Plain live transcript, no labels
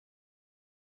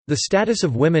The status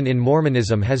of women in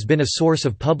Mormonism has been a source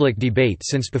of public debate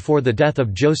since before the death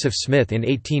of Joseph Smith in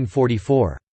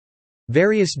 1844.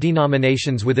 Various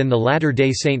denominations within the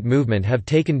Latter-day Saint movement have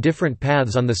taken different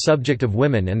paths on the subject of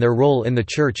women and their role in the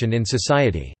Church and in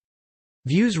society.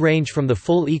 Views range from the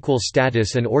full equal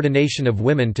status and ordination of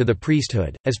women to the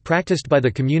priesthood, as practiced by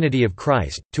the Community of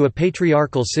Christ, to a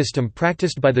patriarchal system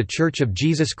practiced by the Church of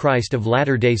Jesus Christ of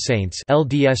Latter-day Saints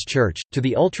 (LDS Church), to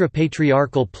the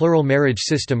ultra-patriarchal plural marriage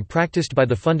system practiced by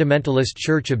the Fundamentalist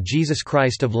Church of Jesus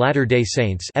Christ of Latter-day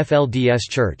Saints (FLDS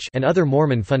Church) and other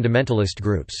Mormon fundamentalist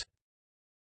groups.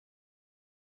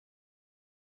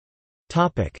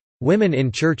 Topic: Women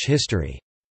in church history.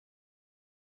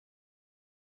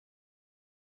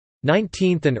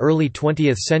 19th and early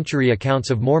 20th century accounts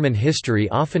of Mormon history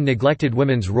often neglected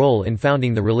women's role in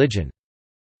founding the religion.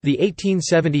 The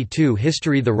 1872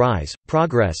 history The Rise,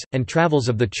 Progress, and Travels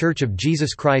of the Church of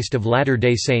Jesus Christ of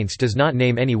Latter-day Saints does not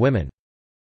name any women.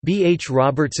 B. H.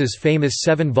 Roberts's famous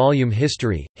 7-volume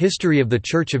History of the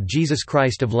Church of Jesus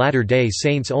Christ of Latter-day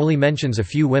Saints only mentions a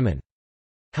few women.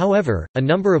 However, a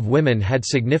number of women had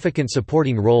significant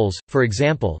supporting roles. For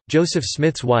example, Joseph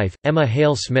Smith's wife, Emma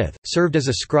Hale Smith, served as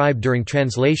a scribe during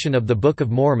translation of the Book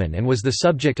of Mormon and was the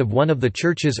subject of one of the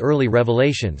Church's early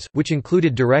revelations, which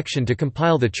included direction to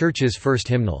compile the Church's first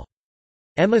hymnal.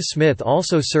 Emma Smith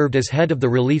also served as head of the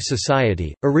Relief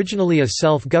Society, originally a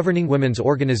self-governing women's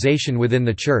organization within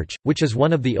the Church, which is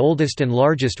one of the oldest and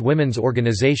largest women's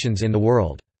organizations in the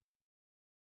world.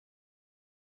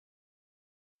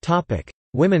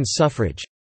 Women's suffrage.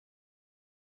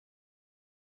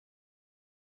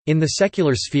 In the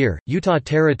secular sphere, Utah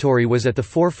Territory was at the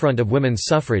forefront of women's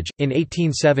suffrage. In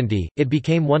 1870, it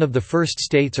became one of the first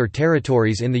states or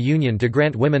territories in the Union to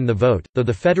grant women the vote, though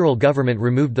the federal government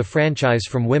removed the franchise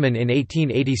from women in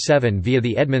 1887 via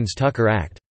the Edmunds-Tucker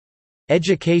Act.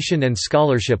 Education and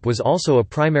scholarship was also a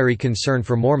primary concern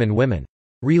for Mormon women.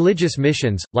 Religious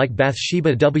missions, like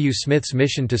Bathsheba W. Smith's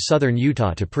mission to southern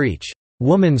Utah to preach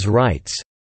woman's rights,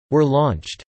 were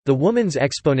launched. The Woman's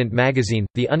Exponent magazine,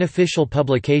 the unofficial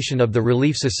publication of the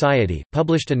Relief Society,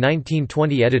 published a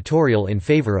 1920 editorial in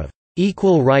favor of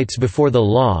equal rights before the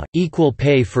law, equal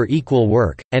pay for equal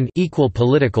work, and equal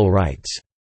political rights,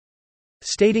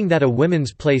 stating that a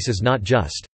woman's place is not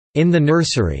just in the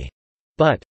nursery,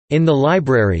 but in the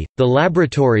library, the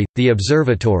laboratory, the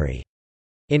observatory.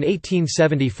 In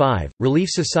 1875, Relief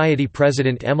Society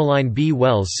President Emmeline B.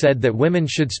 Wells said that women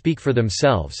should speak for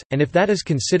themselves, and if that is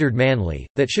considered manly,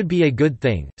 that should be a good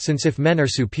thing, since if men are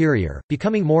superior,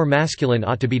 becoming more masculine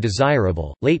ought to be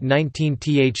desirable. Late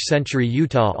 19th century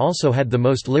Utah also had the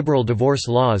most liberal divorce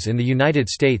laws in the United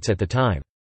States at the time.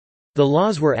 The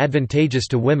laws were advantageous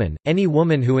to women, any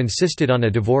woman who insisted on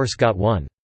a divorce got one.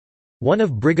 One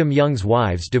of Brigham Young's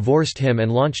wives divorced him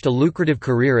and launched a lucrative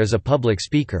career as a public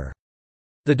speaker.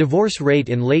 The divorce rate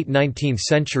in late 19th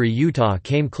century Utah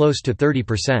came close to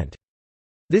 30%.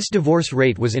 This divorce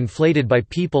rate was inflated by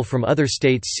people from other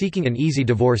states seeking an easy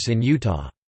divorce in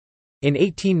Utah. In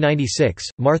 1896,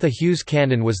 Martha Hughes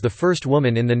Cannon was the first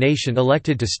woman in the nation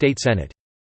elected to state senate.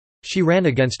 She ran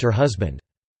against her husband.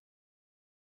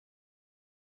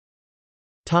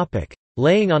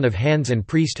 Laying on of hands and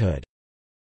priesthood.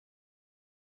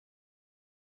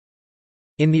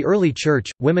 In the early church,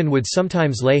 women would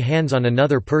sometimes lay hands on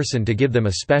another person to give them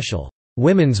a special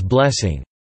women's blessing.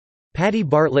 Patty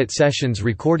Bartlett Sessions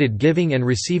recorded giving and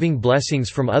receiving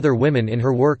blessings from other women in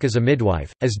her work as a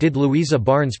midwife, as did Louisa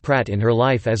Barnes Pratt in her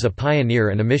life as a pioneer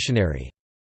and a missionary.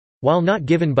 While not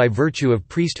given by virtue of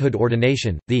priesthood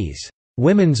ordination, these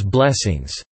women's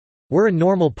blessings were a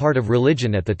normal part of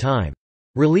religion at the time.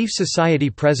 Relief Society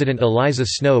President Eliza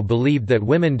Snow believed that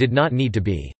women did not need to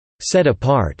be set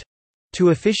apart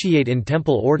to officiate in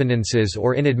temple ordinances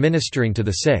or in administering to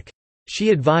the sick. She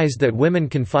advised that women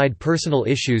confide personal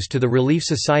issues to the Relief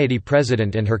Society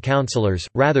president and her counselors,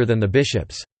 rather than the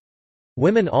bishops.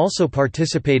 Women also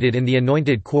participated in the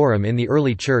anointed quorum in the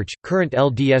early church. Current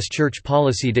LDS church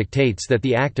policy dictates that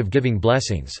the act of giving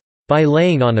blessings, by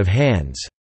laying on of hands,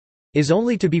 is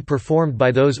only to be performed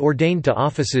by those ordained to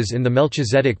offices in the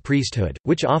Melchizedek priesthood,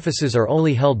 which offices are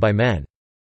only held by men.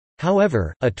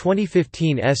 However, a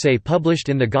 2015 essay published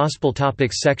in the Gospel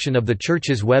Topics section of the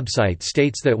Church's website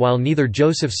states that while neither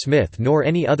Joseph Smith nor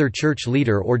any other church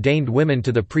leader ordained women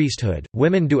to the priesthood,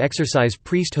 women do exercise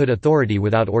priesthood authority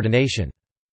without ordination.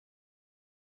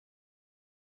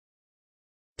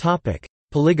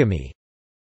 Polygamy.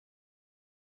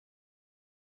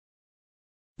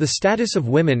 The status of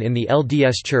women in the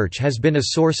LDS Church has been a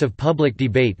source of public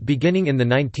debate beginning in the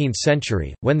 19th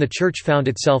century, when the Church found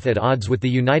itself at odds with the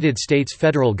United States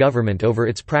federal government over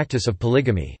its practice of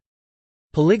polygamy.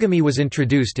 Polygamy was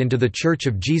introduced into the Church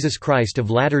of Jesus Christ of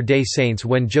Latter-day Saints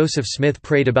when Joseph Smith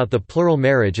prayed about the plural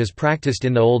marriage as practiced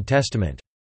in the Old Testament.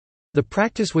 The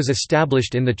practice was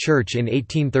established in the Church in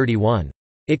 1831.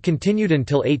 It continued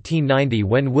until 1890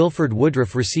 when Wilford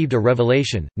Woodruff received a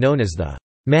revelation, known as the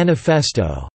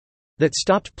Manifesto, that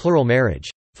stopped plural marriage.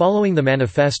 Following the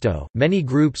manifesto, many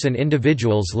groups and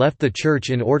individuals left the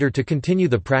Church in order to continue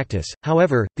the practice.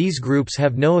 However, these groups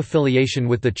have no affiliation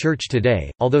with the Church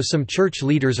today. Although some Church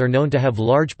leaders are known to have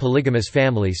large polygamous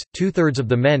families, 2/3 of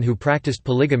the men who practiced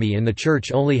polygamy in the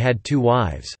Church only had 2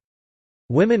 wives.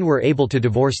 Women were able to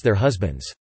divorce their husbands.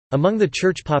 Among the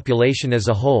Church population as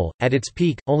a whole, at its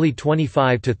peak, only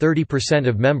 25 to 30%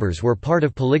 of members were part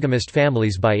of polygamist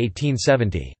families by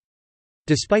 1870.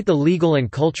 Despite the legal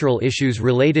and cultural issues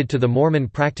related to the Mormon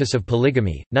practice of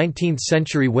polygamy,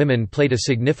 19th-century women played a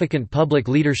significant public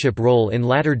leadership role in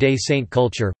Latter-day Saint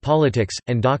culture, politics,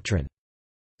 and doctrine.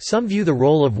 Some view the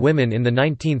role of women in the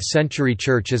 19th-century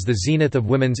Church as the zenith of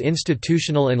women's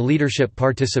institutional and leadership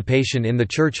participation in the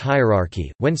Church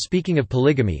hierarchy. When speaking of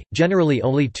polygamy, generally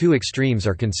only 2 extremes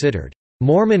are considered.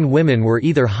 Mormon women were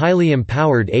either highly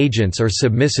empowered agents or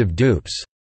submissive dupes.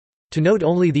 To note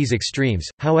only these extremes,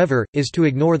 however, is to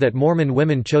ignore that Mormon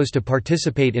women chose to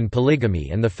participate in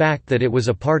polygamy and the fact that it was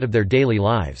a part of their daily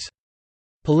lives.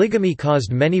 Polygamy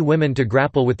caused many women to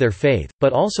grapple with their faith,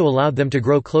 but also allowed them to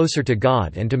grow closer to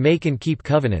God and to make and keep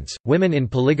covenants. Women in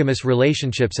polygamous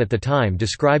relationships at the time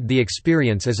described the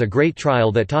experience as a great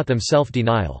trial that taught them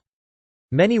self-denial.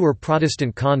 Many were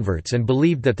Protestant converts and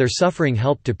believed that their suffering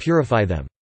helped to purify them.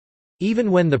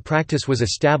 Even when the practice was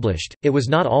established, it was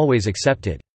not always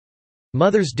accepted.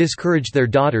 Mothers discouraged their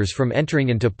daughters from entering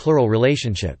into plural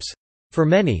relationships. For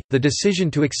many, the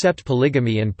decision to accept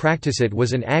polygamy and practice it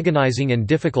was an agonizing and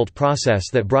difficult process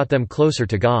that brought them closer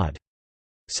to God.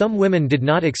 Some women did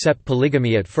not accept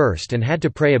polygamy at first and had to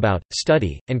pray about,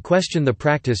 study, and question the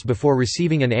practice before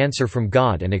receiving an answer from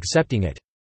God and accepting it.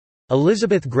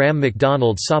 Elizabeth Graham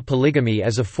Macdonald saw polygamy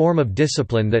as a form of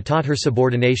discipline that taught her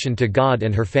subordination to God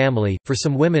and her family. For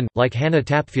some women, like Hannah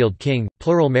Tapfield King,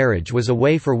 plural marriage was a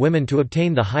way for women to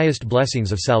obtain the highest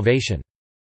blessings of salvation.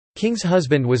 King's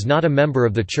husband was not a member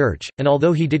of the Church, and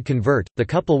although he did convert, the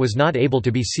couple was not able to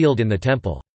be sealed in the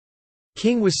temple.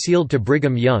 King was sealed to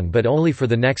Brigham Young but only for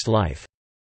the next life.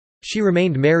 She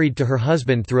remained married to her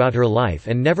husband throughout her life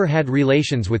and never had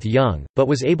relations with Young, but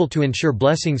was able to ensure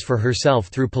blessings for herself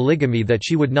through polygamy that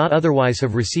she would not otherwise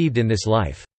have received in this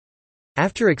life.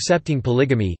 After accepting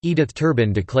polygamy, Edith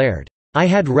Turbin declared, "I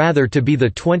had rather to be the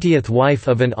 20th wife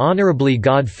of an honorably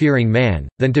God-fearing man,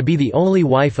 than to be the only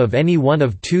wife of any one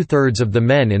of 2/3 of the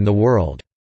men in the world."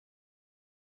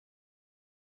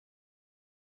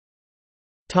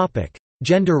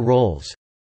 Gender roles.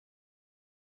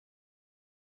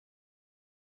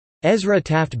 Ezra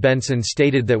Taft Benson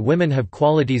stated that women have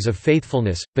qualities of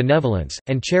faithfulness, benevolence,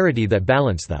 and charity that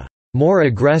balance the more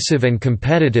aggressive and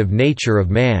competitive nature of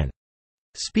man.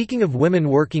 Speaking of women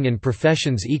working in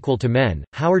professions equal to men,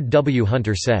 Howard W.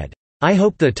 Hunter said, "I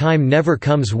hope the time never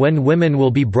comes when women will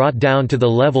be brought down to the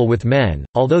level with men,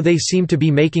 although they seem to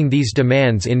be making these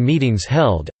demands in meetings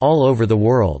held, all over the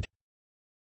world."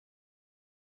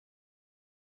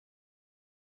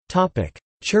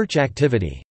 Church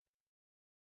activity.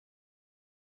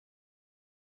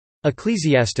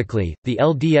 Ecclesiastically, the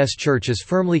LDS Church is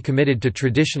firmly committed to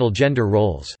traditional gender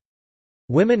roles.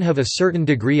 Women have a certain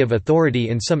degree of authority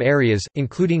in some areas,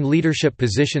 including leadership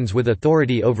positions with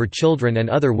authority over children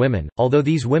and other women, although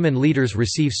these women leaders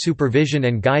receive supervision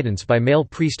and guidance by male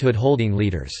priesthood-holding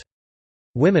leaders.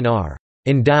 Women are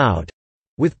endowed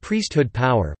with priesthood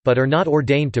power, but are not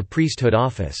ordained to priesthood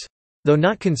office. Though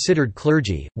not considered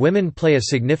clergy, women play a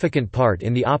significant part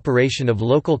in the operation of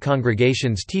local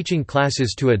congregations, teaching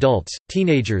classes to adults,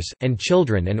 teenagers, and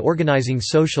children and organizing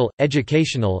social,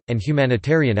 educational, and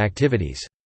humanitarian activities.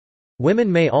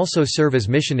 Women may also serve as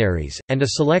missionaries, and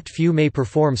a select few may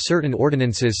perform certain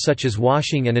ordinances such as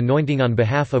washing and anointing on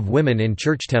behalf of women in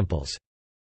church temples.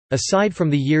 Aside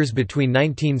from the years between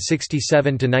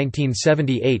 1967 to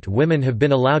 1978, women have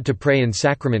been allowed to pray in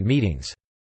sacrament meetings.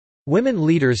 Women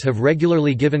leaders have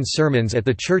regularly given sermons at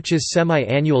the Church's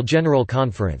semi-annual General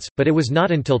Conference, but it was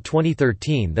not until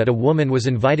 2013 that a woman was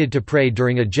invited to pray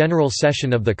during a general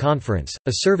session of the conference.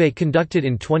 A survey conducted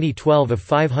in 2012 of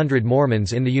 500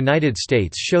 Mormons in the United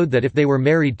States showed that if they were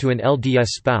married to an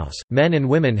LDS spouse, men and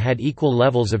women had equal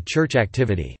levels of church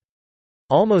activity.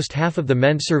 Almost half of the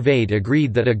men surveyed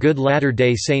agreed that a good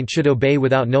Latter-day Saint should obey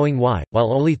without knowing why,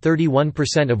 while only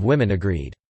 31% of women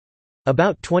agreed.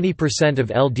 About 20% of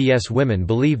LDS women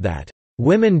believe that,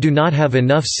 "women do not have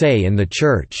enough say in the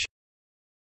church."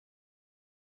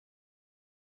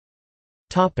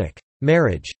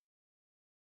 Marriage.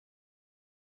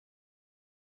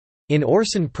 In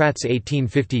Orson Pratt's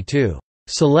 1852,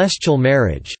 "Celestial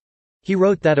Marriage", he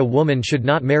wrote that a woman should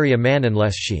not marry a man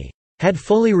unless she had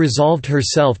fully resolved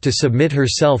herself to submit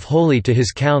herself wholly to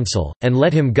his counsel, and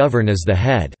let him govern as the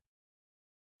head.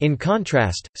 In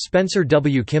contrast, Spencer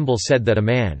W. Kimball said that a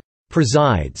man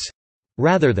presides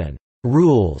rather than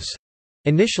rules.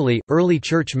 Initially, early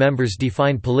church members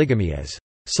defined polygamy as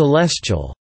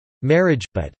celestial marriage,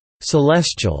 but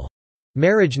celestial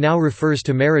marriage now refers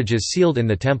to marriages sealed in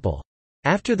the temple.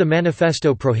 After the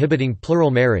manifesto prohibiting plural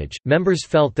marriage, members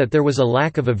felt that there was a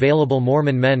lack of available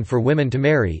Mormon men for women to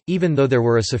marry, even though there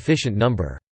were a sufficient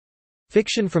number.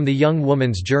 Fiction from the Young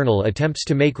Woman's Journal attempts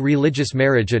to make religious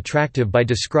marriage attractive by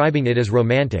describing it as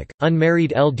romantic.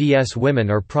 Unmarried LDS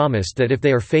women are promised that if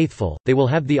they are faithful, they will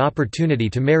have the opportunity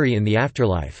to marry in the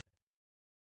afterlife.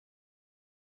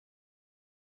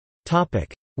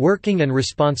 Topic: Working and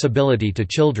responsibility to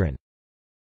children.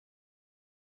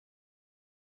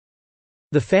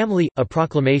 The Family, a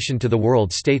proclamation to the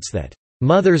world states that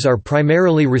mothers are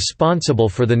primarily responsible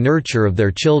for the nurture of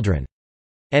their children.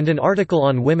 And an article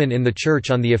on women in the church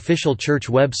on the official church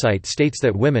website states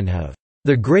that women have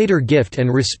the greater gift and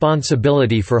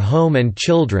responsibility for home and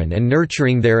children and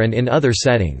nurturing there and in other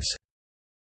settings.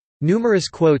 Numerous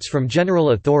quotes from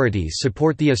general authorities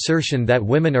support the assertion that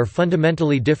women are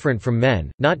fundamentally different from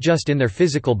men, not just in their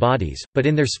physical bodies, but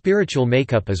in their spiritual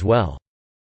makeup as well.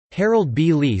 Harold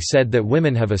B. Lee said that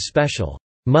women have a special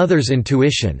mother's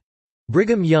intuition.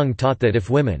 Brigham Young taught that if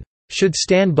women should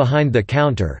stand behind the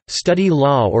counter, study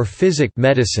law or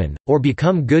medicine, or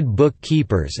become good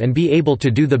bookkeepers and be able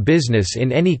to do the business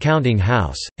in any counting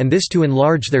house, and this to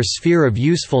enlarge their sphere of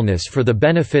usefulness for the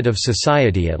benefit of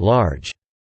society at large.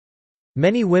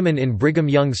 Many women in Brigham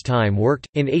Young's time worked.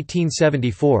 In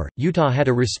 1874, Utah had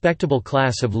a respectable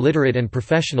class of literate and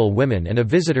professional women, and a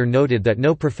visitor noted that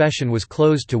no profession was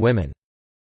closed to women.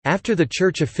 After the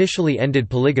church officially ended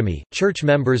polygamy, church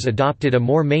members adopted a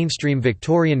more mainstream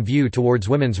Victorian view towards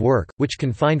women's work, which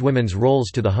confined women's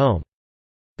roles to the home.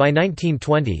 By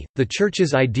 1920, the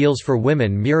church's ideals for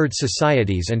women mirrored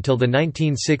society's until the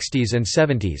 1960s and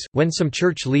 70s, when some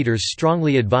church leaders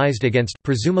strongly advised against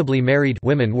presumably married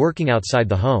women working outside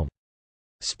the home.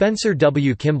 Spencer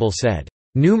W. Kimball said,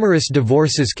 "Numerous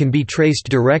divorces can be traced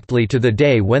directly to the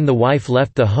day when the wife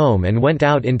left the home and went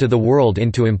out into the world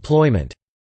into employment."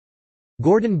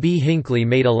 Gordon B. Hinckley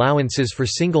made allowances for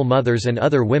single mothers and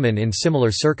other women in similar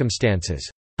circumstances.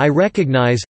 "I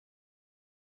recognize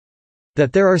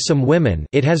that there are some women,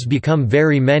 it has become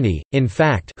very many, in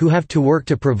fact, who have to work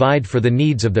to provide for the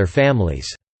needs of their families.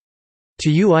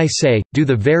 To you I say, do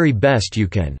the very best you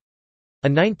can." A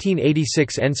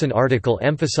 1986 Ensign article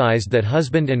emphasized that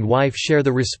husband and wife share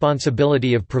the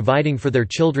responsibility of providing for their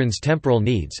children's temporal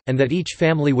needs, and that each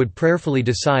family would prayerfully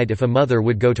decide if a mother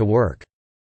would go to work.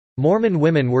 Mormon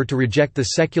women were to reject the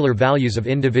secular values of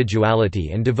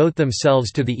individuality and devote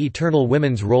themselves to the eternal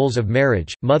women's roles of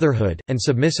marriage, motherhood, and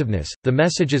submissiveness. The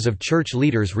messages of church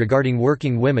leaders regarding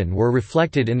working women were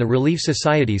reflected in the Relief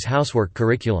Society's housework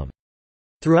curriculum.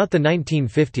 Throughout the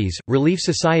 1950s, Relief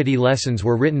Society lessons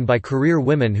were written by career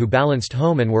women who balanced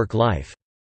home and work life.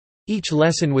 Each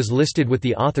lesson was listed with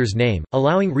the author's name,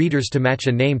 allowing readers to match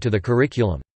a name to the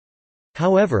curriculum.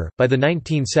 However, by the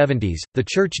 1970s, the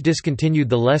church discontinued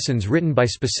the lessons written by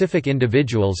specific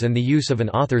individuals and the use of an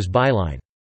author's byline.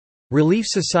 Relief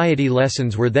Society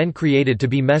lessons were then created to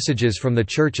be messages from the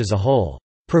church as a whole,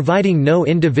 providing no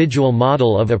individual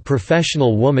model of a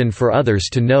professional woman for others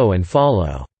to know and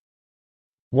follow.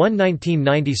 One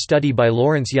 1990 study by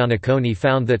Lawrence Iannacone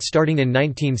found that starting in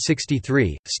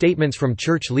 1963, statements from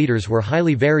church leaders were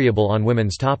highly variable on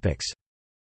women's topics.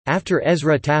 After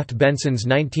Ezra Taft Benson's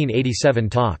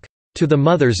 1987 talk, "To the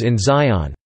Mothers in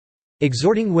Zion,"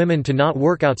 exhorting women to not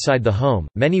work outside the home,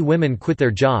 many women quit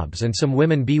their jobs and some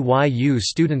women BYU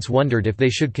students wondered if they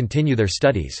should continue their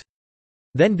studies.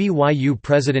 Then BYU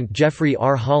President Jeffrey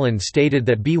R. Holland stated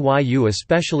that BYU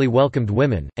especially welcomed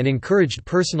women, and encouraged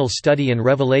personal study and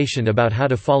revelation about how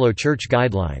to follow church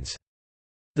guidelines.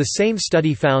 The same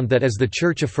study found that as the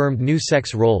church affirmed new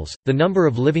sex roles, the number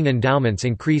of living endowments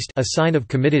increased, a sign of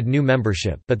committed new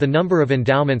membership, but the number of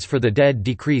endowments for the dead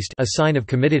decreased, a sign of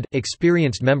committed,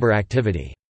 experienced member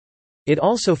activity. It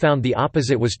also found the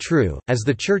opposite was true. As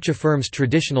the church affirms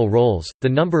traditional roles, the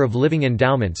number of living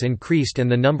endowments increased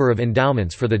and the number of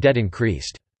endowments for the dead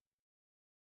increased.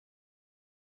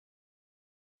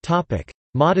 Topic: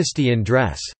 Modesty in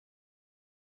dress.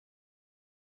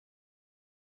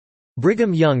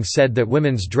 Brigham Young said that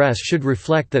women's dress should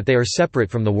reflect that they are separate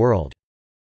from the world.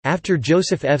 After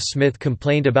Joseph F. Smith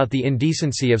complained about the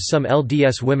indecency of some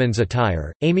LDS women's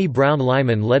attire, Amy Brown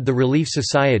Lyman led the Relief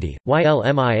Society,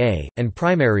 YLMIA, and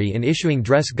Primary in issuing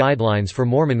dress guidelines for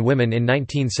Mormon women in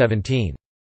 1917.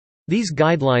 These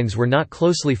guidelines were not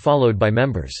closely followed by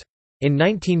members. In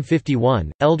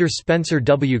 1951, Elder Spencer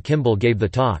W. Kimball gave the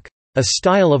talk, "A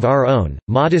Style of Our Own,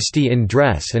 Modesty in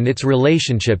Dress and Its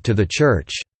Relationship to the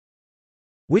Church,"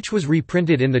 which was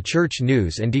reprinted in the Church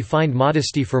News and defined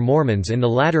modesty for Mormons in the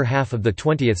latter half of the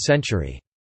 20th century.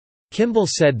 Kimball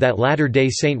said that Latter-day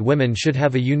Saint women should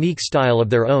have a unique style of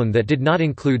their own that did not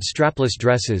include strapless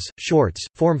dresses, shorts,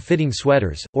 form-fitting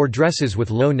sweaters, or dresses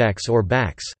with low necks or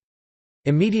backs.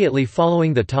 Immediately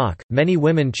following the talk, many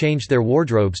women changed their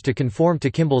wardrobes to conform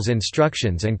to Kimball's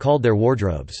instructions and called their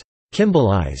wardrobes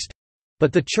Kimballized,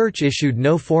 but the Church issued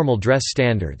no formal dress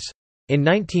standards. In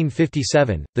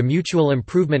 1957, the Mutual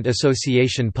Improvement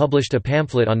Association published a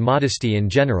pamphlet on modesty in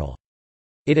general.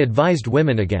 It advised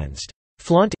women against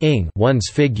flaunting one's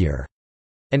figure,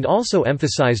 and also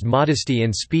emphasized modesty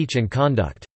in speech and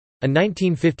conduct. A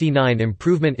 1959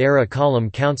 Improvement-era column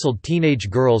counseled teenage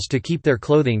girls to keep their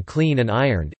clothing clean and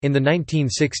ironed. In the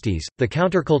 1960s, the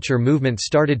counterculture movement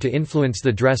started to influence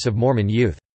the dress of Mormon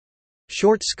youth.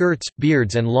 Short skirts,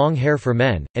 beards, and long hair for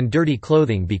men, and dirty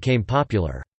clothing became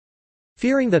popular.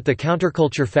 Fearing that the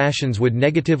counterculture fashions would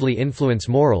negatively influence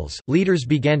morals, leaders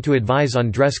began to advise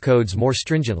on dress codes more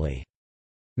stringently.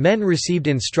 Men received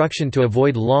instruction to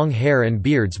avoid long hair and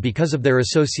beards because of their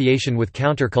association with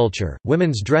counterculture.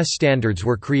 Women's dress standards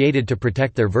were created to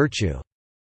protect their virtue.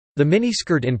 The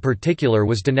miniskirt in particular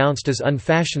was denounced as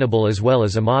unfashionable as well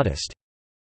as immodest.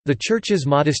 The Church's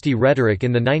modesty rhetoric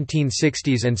in the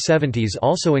 1960s and 70s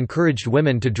also encouraged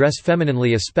women to dress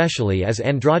femininely, especially as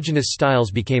androgynous styles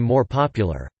became more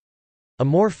popular. A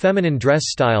more feminine dress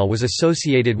style was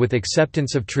associated with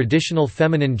acceptance of traditional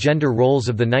feminine gender roles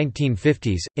of the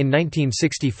 1950s. In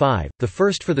 1965, the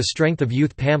First for the Strength of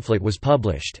Youth pamphlet was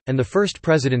published, and the First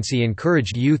Presidency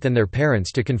encouraged youth and their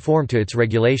parents to conform to its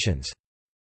regulations.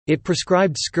 It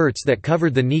prescribed skirts that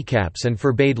covered the kneecaps and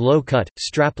forbade low-cut,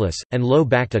 strapless, and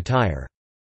low-backed attire.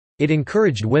 It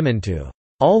encouraged women to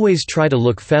always try to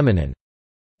look feminine,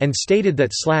 and stated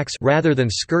that slacks rather than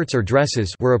skirts or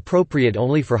dresses were appropriate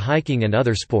only for hiking and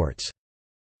other sports.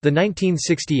 The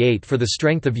 1968 For the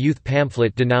Strength of Youth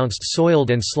pamphlet denounced soiled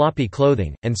and sloppy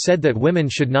clothing, and said that women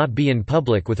should not be in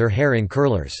public with her hair in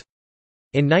curlers.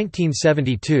 In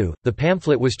 1972, the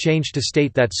pamphlet was changed to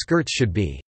state that skirts should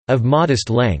be of modest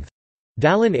length.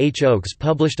 Dallin H. Oakes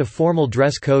published a formal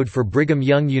dress code for Brigham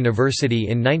Young University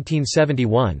in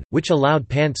 1971, which allowed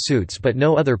pantsuits but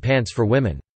no other pants for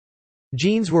women.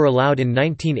 Jeans were allowed in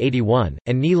 1981,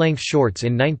 and knee-length shorts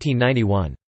in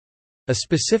 1991. A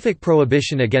specific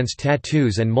prohibition against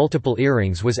tattoos and multiple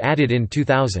earrings was added in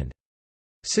 2000.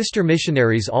 Sister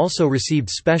missionaries also received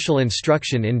special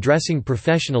instruction in dressing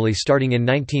professionally starting in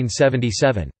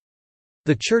 1977.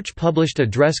 The Church published a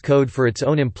dress code for its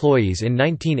own employees in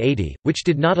 1980, which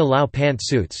did not allow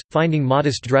pantsuits. Finding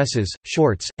modest dresses,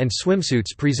 shorts, and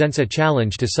swimsuits presents a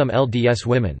challenge to some LDS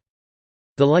women.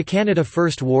 The La Canada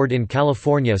First Ward in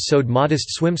California sewed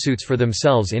modest swimsuits for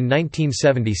themselves in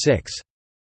 1976.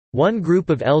 One group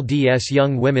of LDS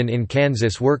young women in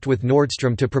Kansas worked with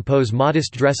Nordstrom to propose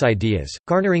modest dress ideas,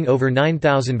 garnering over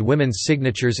 9,000 women's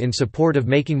signatures in support of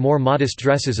making more modest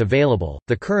dresses available.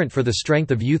 The Current for the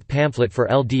Strength of Youth pamphlet for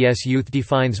LDS youth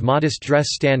defines modest dress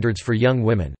standards for young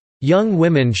women. Young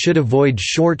women should avoid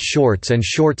short shorts and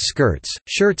short skirts,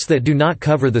 shirts that do not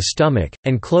cover the stomach,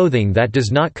 and clothing that does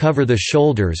not cover the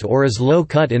shoulders or is low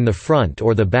cut in the front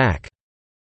or the back.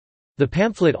 The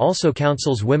pamphlet also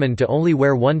counsels women to only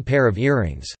wear one pair of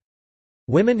earrings.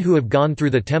 Women who have gone through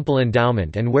the temple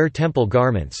endowment and wear temple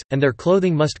garments, and their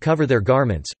clothing must cover their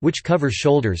garments, which cover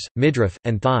shoulders, midriff,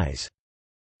 and thighs.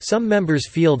 Some members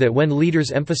feel that when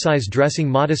leaders emphasize dressing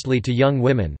modestly to young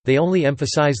women, they only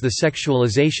emphasize the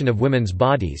sexualization of women's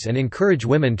bodies and encourage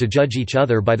women to judge each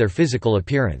other by their physical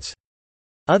appearance.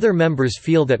 Other members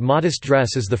feel that modest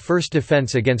dress is the first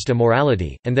defense against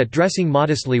immorality, and that dressing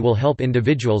modestly will help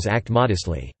individuals act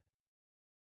modestly.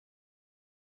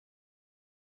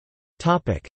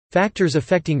 Factors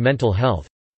affecting mental health.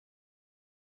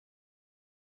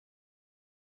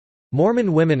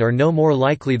 Mormon women are no more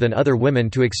likely than other women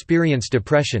to experience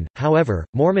depression. However,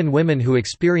 Mormon women who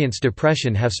experience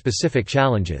depression have specific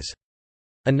challenges.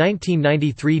 A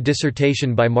 1993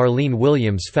 dissertation by Marlene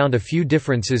Williams found a few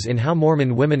differences in how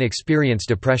Mormon women experience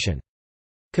depression.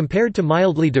 Compared to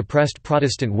mildly depressed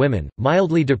Protestant women,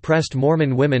 mildly depressed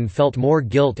Mormon women felt more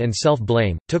guilt and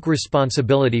self-blame, took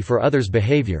responsibility for others'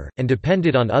 behavior, and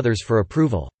depended on others for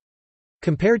approval.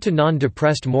 Compared to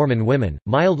non-depressed Mormon women,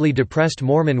 mildly depressed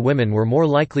Mormon women were more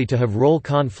likely to have role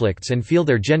conflicts and feel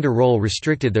their gender role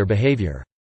restricted their behavior.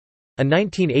 A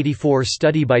 1984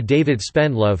 study by David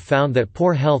Spendlove found that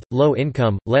poor health, low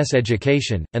income, less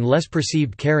education, and less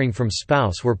perceived caring from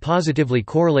spouse were positively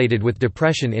correlated with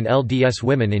depression in LDS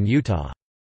women in Utah.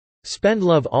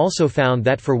 Spendlove also found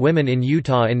that for women in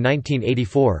Utah in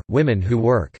 1984, women who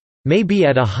work may be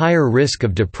at a higher risk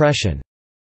of depression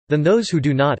than those who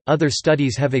do not. Other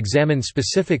studies have examined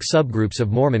specific subgroups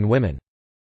of Mormon women.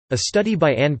 A study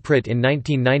by Ann Pritt in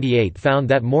 1998 found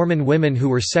that Mormon women who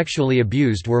were sexually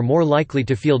abused were more likely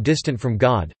to feel distant from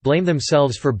God, blame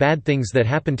themselves for bad things that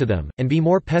happened to them, and be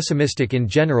more pessimistic in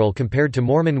general compared to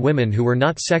Mormon women who were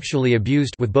not sexually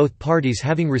abused, with both parties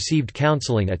having received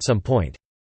counseling at some point.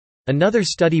 Another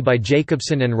study by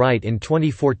Jacobson and Wright in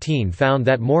 2014 found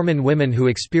that Mormon women who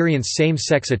experience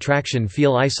same-sex attraction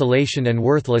feel isolation and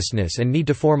worthlessness and need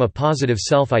to form a positive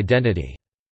self-identity.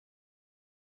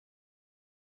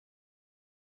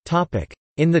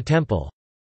 In the temple.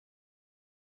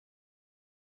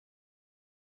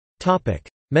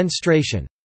 Menstruation.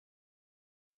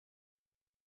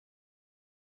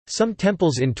 Some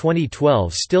temples in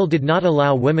 2012 still did not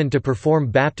allow women to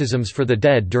perform baptisms for the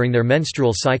dead during their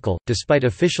menstrual cycle, despite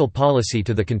official policy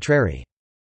to the contrary.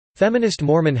 Feminist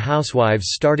Mormon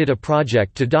housewives started a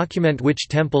project to document which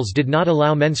temples did not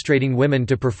allow menstruating women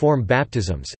to perform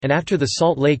baptisms, and after the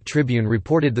Salt Lake Tribune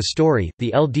reported the story,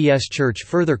 the LDS Church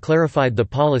further clarified the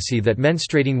policy that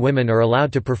menstruating women are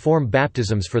allowed to perform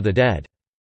baptisms for the dead.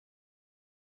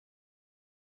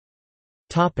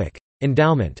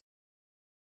 Endowment.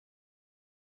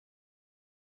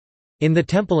 In the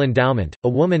temple endowment, a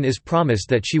woman is promised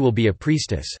that she will be a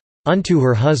priestess unto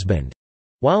her husband,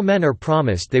 while men are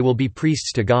promised they will be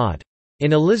priests to God.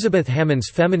 In Elizabeth Hammond's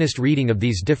feminist reading of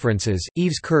these differences,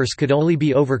 Eve's curse could only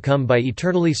be overcome by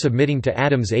eternally submitting to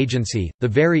Adam's agency, the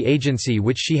very agency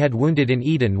which she had wounded in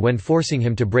Eden when forcing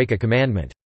him to break a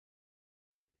commandment.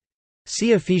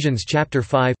 See Ephesians chapter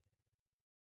 5.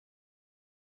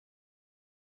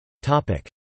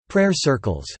 Prayer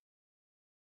circles.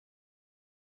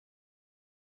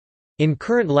 In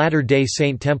current Latter-day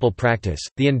Saint temple practice,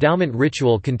 the endowment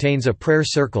ritual contains a prayer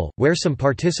circle, where some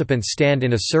participants stand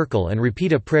in a circle and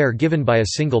repeat a prayer given by a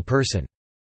single person.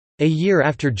 A year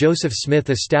after Joseph Smith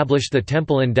established the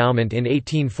temple endowment in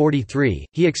 1843,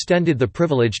 he extended the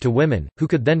privilege to women, who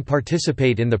could then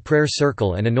participate in the prayer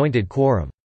circle and anointed quorum.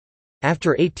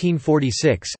 After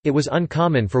 1846, it was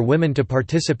uncommon for women to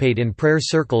participate in prayer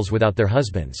circles without their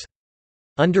husbands.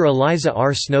 Under Eliza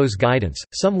R. Snow's guidance,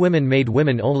 some women made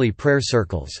women-only prayer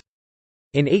circles.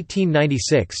 In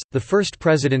 1896, the First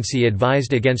Presidency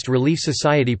advised against Relief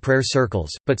Society prayer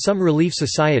circles, but some relief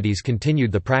societies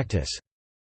continued the practice.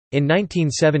 In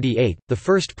 1978, the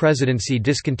First Presidency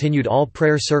discontinued all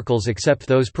prayer circles except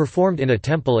those performed in a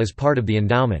temple as part of the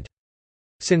endowment.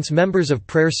 Since members of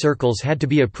prayer circles had to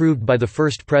be approved by the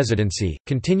First Presidency,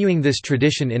 continuing this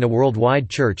tradition in a worldwide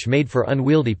church made for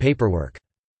unwieldy paperwork.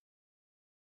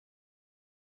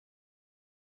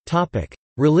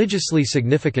 Religiously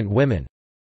significant women.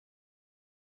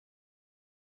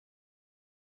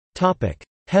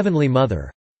 Heavenly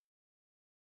Mother.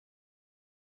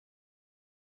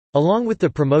 Along with the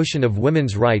promotion of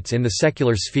women's rights in the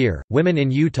secular sphere, women in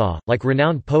Utah, like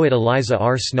renowned poet Eliza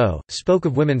R. Snow, spoke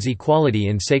of women's equality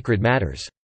in sacred matters.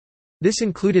 This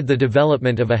included the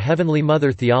development of a Heavenly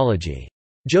Mother theology.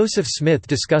 Joseph Smith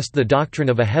discussed the doctrine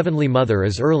of a Heavenly Mother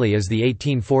as early as the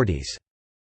 1840s.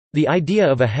 The idea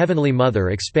of a Heavenly Mother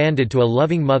expanded to a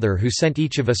loving mother who sent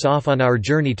each of us off on our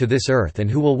journey to this earth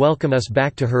and who will welcome us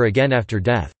back to her again after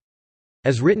death.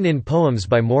 As written in poems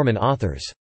by Mormon authors,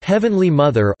 "Heavenly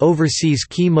Mother oversees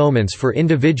key moments for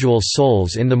individual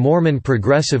souls in the Mormon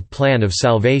progressive plan of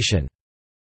salvation."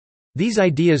 These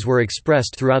ideas were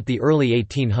expressed throughout the early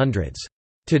 1800s.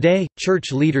 Today,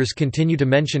 church leaders continue to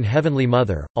mention Heavenly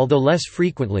Mother, although less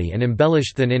frequently and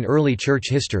embellished than in early church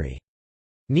history.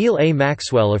 Neal A.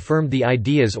 Maxwell affirmed the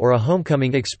ideas or a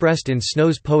homecoming expressed in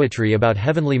Snow's poetry about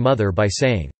Heavenly Mother by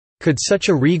saying, "Could such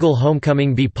a regal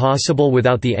homecoming be possible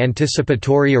without the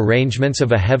anticipatory arrangements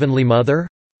of a Heavenly Mother?"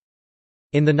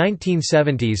 In the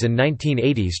 1970s and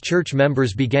 1980s, church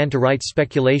members began to write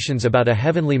speculations about a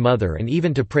Heavenly Mother and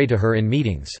even to pray to her in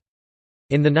meetings.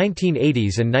 In the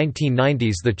 1980s and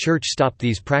 1990s, the church stopped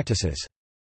these practices.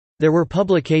 There were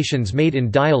publications made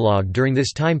in dialogue during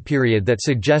this time period that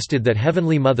suggested that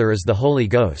Heavenly Mother is the Holy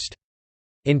Ghost.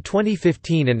 In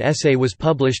 2015, an essay was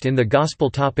published in the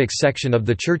Gospel Topics section of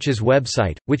the church's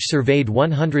website, which surveyed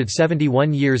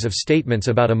 171 years of statements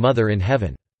about a mother in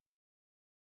heaven.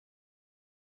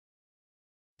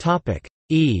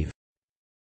 Eve.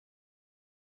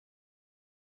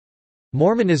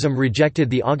 Mormonism rejected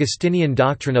the Augustinian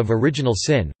doctrine of original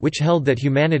sin, which held that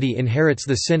humanity inherits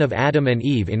the sin of Adam and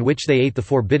Eve in which they ate the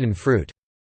forbidden fruit.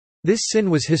 This sin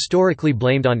was historically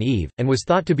blamed on Eve, and was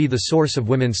thought to be the source of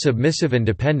women's submissive and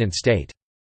dependent state.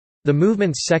 The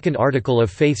movement's second article of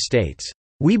faith states,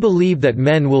 "We believe that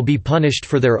men will be punished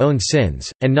for their own sins,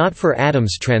 and not for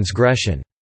Adam's transgression."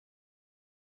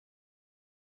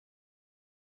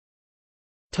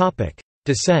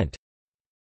 Dissent.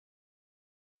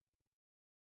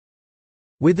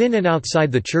 Within and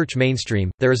outside the church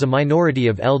mainstream, there is a minority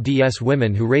of LDS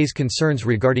women who raise concerns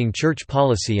regarding church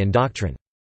policy and doctrine.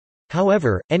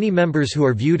 However, any members who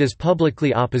are viewed as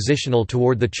publicly oppositional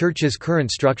toward the Church's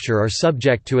current structure are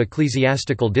subject to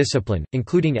ecclesiastical discipline,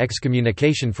 including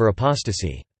excommunication for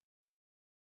apostasy.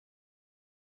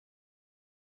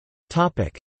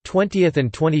 20th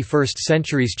and 21st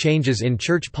centuries changes in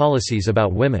church policies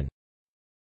about women.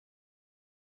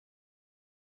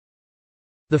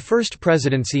 The First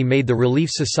Presidency made the Relief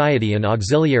Society an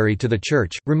auxiliary to the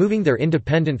Church, removing their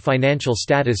independent financial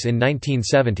status in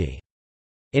 1970.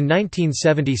 In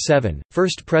 1977,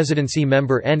 First Presidency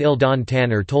member N. Eldon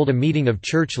Tanner told a meeting of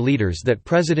church leaders that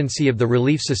presidency of the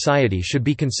Relief Society should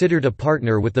be considered a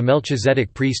partner with the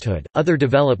Melchizedek priesthood. Other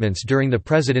developments during the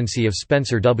presidency of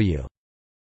Spencer W.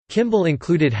 Kimball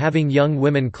included having young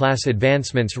women class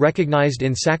advancements recognized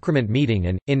in sacrament meeting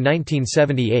and, in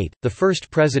 1978, the First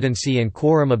Presidency and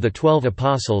Quorum of the 12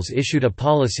 Apostles issued a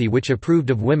policy which approved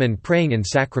of women praying in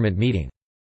sacrament meeting.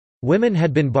 Women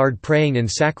had been barred praying in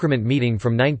sacrament meeting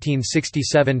from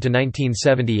 1967 to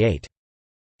 1978.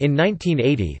 In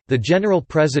 1980, the general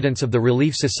presidents of the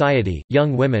Relief Society,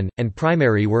 Young Women, and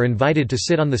Primary were invited to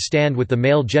sit on the stand with the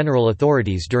male general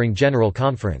authorities during General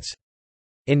Conference.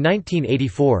 In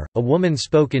 1984, a woman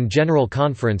spoke in General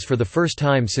Conference for the first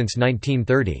time since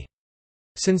 1930.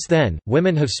 Since then,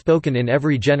 women have spoken in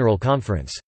every General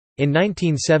Conference. In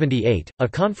 1978, a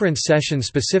conference session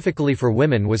specifically for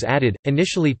women was added,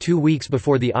 initially 2 weeks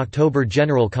before the October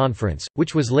General Conference,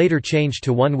 which was later changed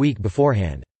to 1 week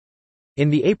beforehand. In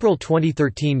the April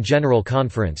 2013 General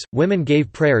Conference, women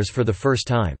gave prayers for the first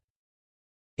time.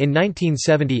 In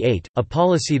 1978, a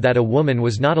policy that a woman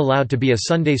was not allowed to be a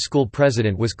Sunday school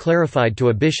president was clarified to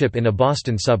a bishop in a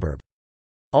Boston suburb.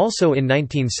 Also in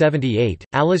 1978,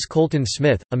 Alice Colton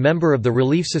Smith, a member of the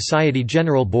Relief Society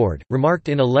General Board, remarked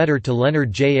in a letter to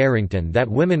Leonard J. Arrington that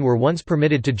women were once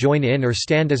permitted to join in or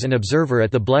stand as an observer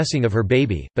at the blessing of her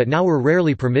baby, but now were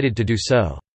rarely permitted to do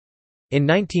so. In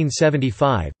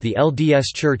 1975, the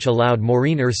LDS Church allowed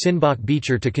Maureen Ersenbach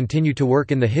Beecher to continue to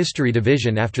work in the History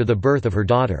Division after the birth of her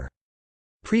daughter.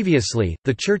 Previously,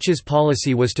 the Church's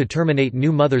policy was to terminate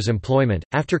new mothers' employment.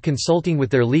 After consulting with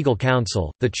their legal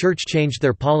counsel, the Church changed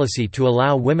their policy to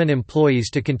allow women employees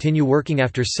to continue working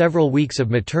after several weeks of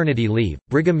maternity leave.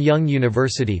 Brigham Young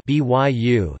University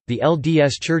 (BYU), the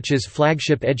LDS Church's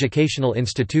flagship educational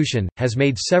institution, has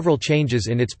made several changes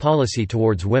in its policy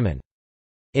towards women.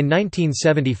 In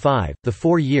 1975, the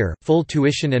 4-year, full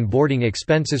tuition and boarding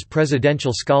expenses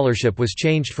presidential scholarship was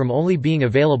changed from only being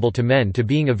available to men to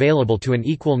being available to an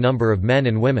equal number of men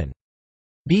and women.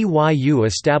 BYU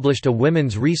established a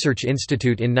Women's Research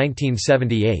Institute in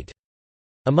 1978.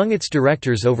 Among its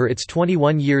directors over its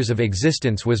 21 years of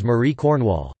existence was Marie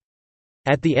Cornwall.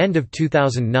 At the end of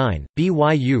 2009,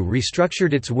 BYU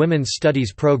restructured its women's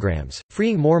studies programs,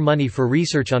 freeing more money for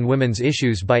research on women's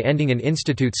issues by ending an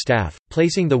institute staff,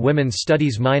 placing the women's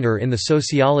studies minor in the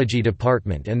sociology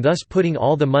department, and thus putting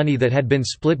all the money that had been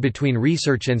split between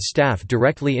research and staff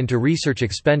directly into research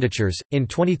expenditures. In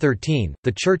 2013,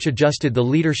 the Church adjusted the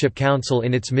Leadership Council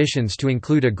in its missions to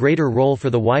include a greater role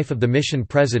for the wife of the mission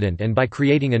president and by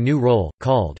creating a new role,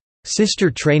 called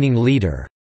Sister Training Leader.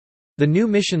 The new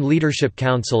Mission Leadership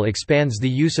Council expands the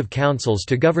use of councils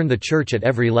to govern the Church at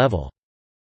every level.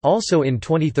 Also in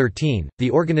 2013, the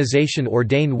organization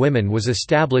Ordain Women was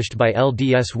established by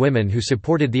LDS women who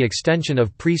supported the extension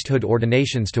of priesthood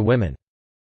ordinations to women.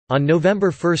 On November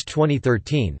 1,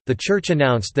 2013, the Church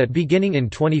announced that beginning in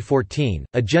 2014,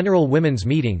 a general women's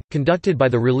meeting, conducted by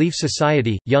the Relief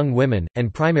Society, Young Women,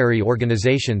 and Primary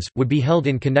organizations, would be held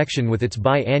in connection with its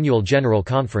bi-annual general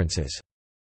conferences.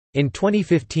 In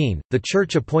 2015, the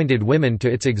Church appointed women to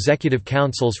its executive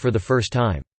councils for the first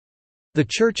time. The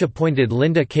Church appointed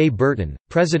Linda K. Burton,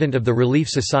 President of the Relief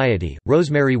Society,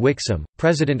 Rosemary Wixom,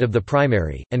 President of the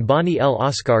Primary, and Bonnie L.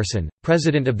 Oscarson,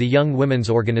 President of the Young Women's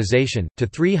Organization, to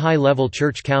 3 high-level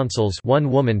church councils,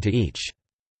 1 woman to each.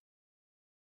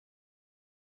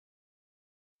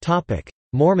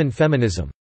 Mormon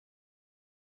feminism.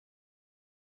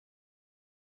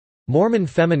 Mormon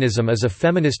feminism is a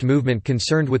feminist movement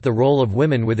concerned with the role of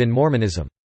women within Mormonism.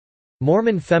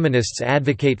 Mormon feminists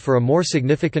advocate for a more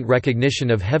significant recognition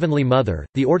of Heavenly Mother,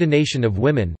 the ordination of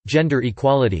women, gender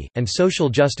equality, and social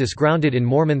justice grounded in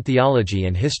Mormon theology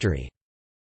and history.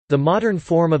 The modern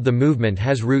form of the movement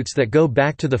has roots that go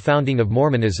back to the founding of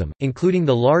Mormonism, including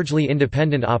the largely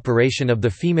independent operation of the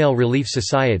Female Relief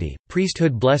Society,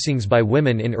 priesthood blessings by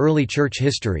women in early church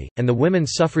history, and the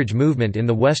women's suffrage movement in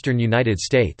the western United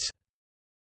States.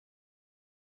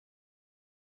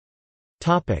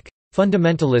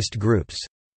 Fundamentalist groups.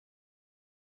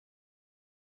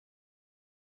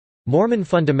 Mormon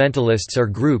fundamentalists are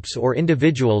groups or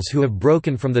individuals who have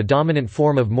broken from the dominant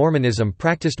form of Mormonism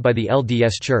practiced by the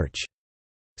LDS Church.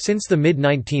 Since the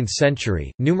mid-19th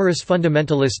century, numerous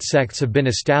fundamentalist sects have been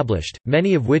established,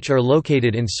 many of which are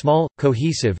located in small,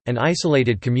 cohesive, and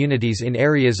isolated communities in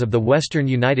areas of the western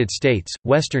United States,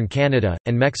 western Canada,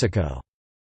 and Mexico.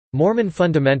 Mormon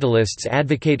fundamentalists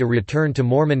advocate a return to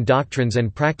Mormon doctrines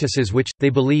and practices which, they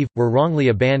believe, were wrongly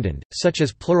abandoned, such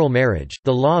as plural marriage,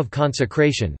 the law of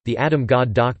consecration, the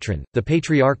Adam-God doctrine, the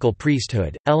patriarchal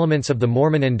priesthood, elements of the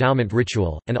Mormon endowment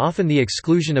ritual, and often the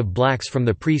exclusion of blacks from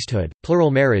the priesthood.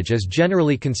 Plural marriage is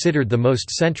generally considered the most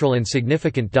central and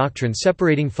significant doctrine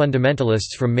separating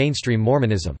fundamentalists from mainstream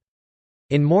Mormonism.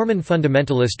 In Mormon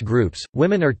fundamentalist groups,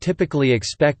 women are typically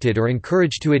expected or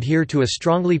encouraged to adhere to a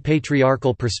strongly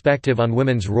patriarchal perspective on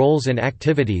women's roles and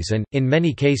activities and, in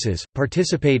many cases,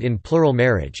 participate in plural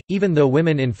marriage. Even though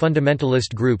women in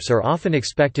fundamentalist groups are often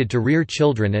expected to rear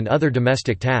children and other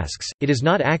domestic tasks, it is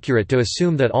not accurate to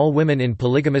assume that all women in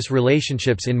polygamous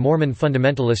relationships in Mormon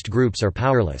fundamentalist groups are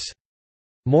powerless.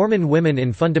 Mormon women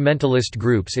in fundamentalist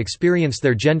groups experience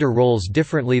their gender roles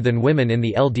differently than women in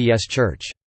the LDS Church.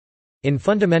 In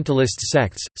fundamentalist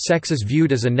sects, sex is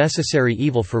viewed as a necessary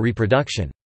evil for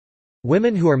reproduction.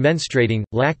 Women who are menstruating,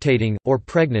 lactating, or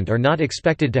pregnant are not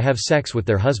expected to have sex with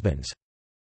their husbands.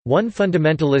 One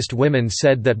fundamentalist woman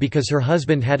said that because her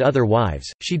husband had other wives,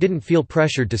 she didn't feel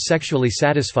pressured to sexually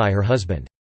satisfy her husband.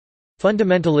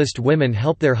 Fundamentalist women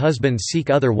help their husbands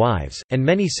seek other wives, and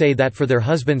many say that for their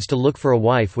husbands to look for a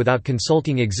wife without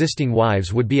consulting existing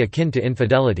wives would be akin to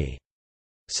infidelity.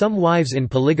 Some wives in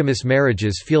polygamous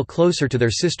marriages feel closer to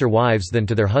their sister wives than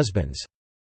to their husbands.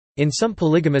 In some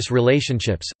polygamous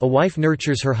relationships, a wife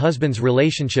nurtures her husband's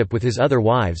relationship with his other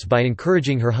wives by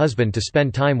encouraging her husband to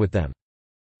spend time with them.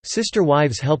 Sister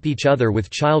wives help each other with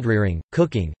childrearing,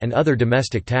 cooking, and other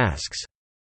domestic tasks.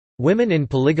 Women in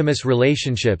polygamous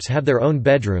relationships have their own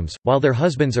bedrooms, while their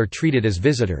husbands are treated as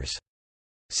visitors.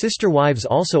 Sister wives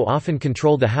also often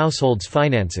control the household's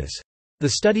finances. The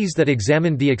studies that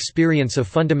examined the experience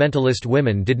of fundamentalist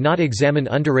women did not examine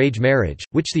underage marriage,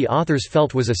 which the authors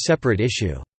felt was a separate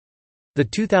issue. The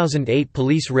 2008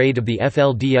 police raid of the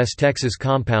FLDS Texas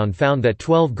compound found that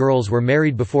 12 girls were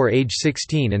married before age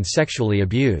 16 and sexually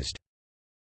abused.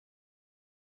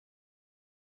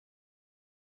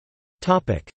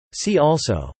 See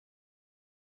also: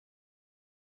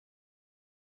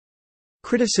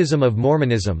 Criticism of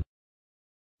Mormonism,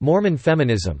 Mormon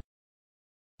feminism,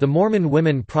 The Mormon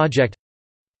Women Project,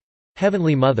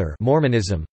 Heavenly Mother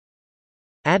Mormonism,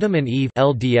 Adam and Eve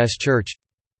LDS Church.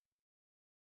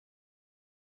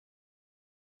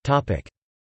 Topic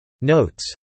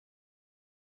Notes.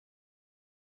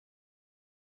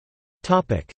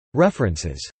 Topic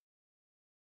References.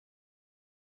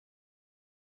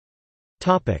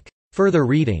 Topic Further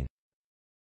reading.